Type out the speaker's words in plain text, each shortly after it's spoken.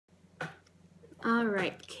All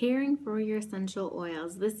right, caring for your essential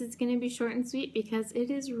oils. This is going to be short and sweet because it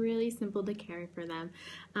is really simple to care for them.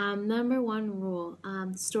 Number one rule,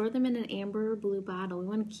 store them in an amber or blue bottle. We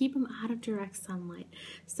want to keep them out of direct sunlight.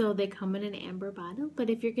 So they come in an amber bottle, but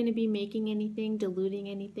if you're going to be making anything, diluting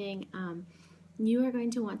anything, you are going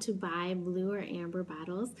to want to buy blue or amber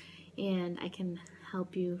bottles, and I can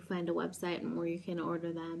help you find a website where you can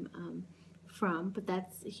order them from, but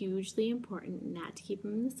that's hugely important not to keep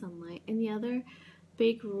them in the sunlight. And the other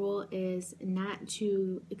big rule is not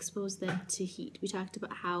to expose them to heat. We talked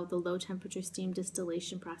about how the low temperature steam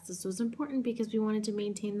distillation process was important because we wanted to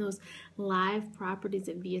maintain those live properties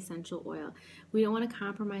of the essential oil. We don't want to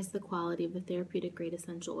compromise the quality of the therapeutic grade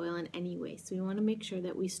essential oil in any way, so we want to make sure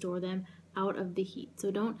that we store them out of the heat.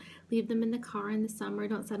 So don't leave them in the car in the summer,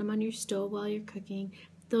 don't set them on your stove while you're cooking,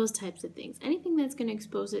 those types of things. Anything that's going to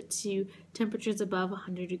expose it to temperatures above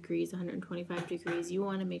 100 degrees, 125 degrees, you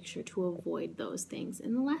want to make sure to avoid those things.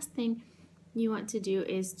 And the last thing you want to do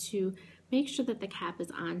is to make sure that the cap is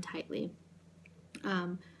on tightly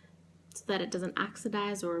so that it doesn't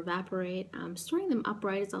oxidize or evaporate. Storing them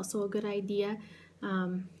upright is also a good idea.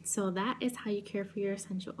 So that is how you care for your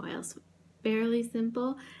essential oils. Fairly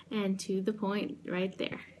simple and to the point right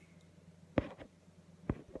there.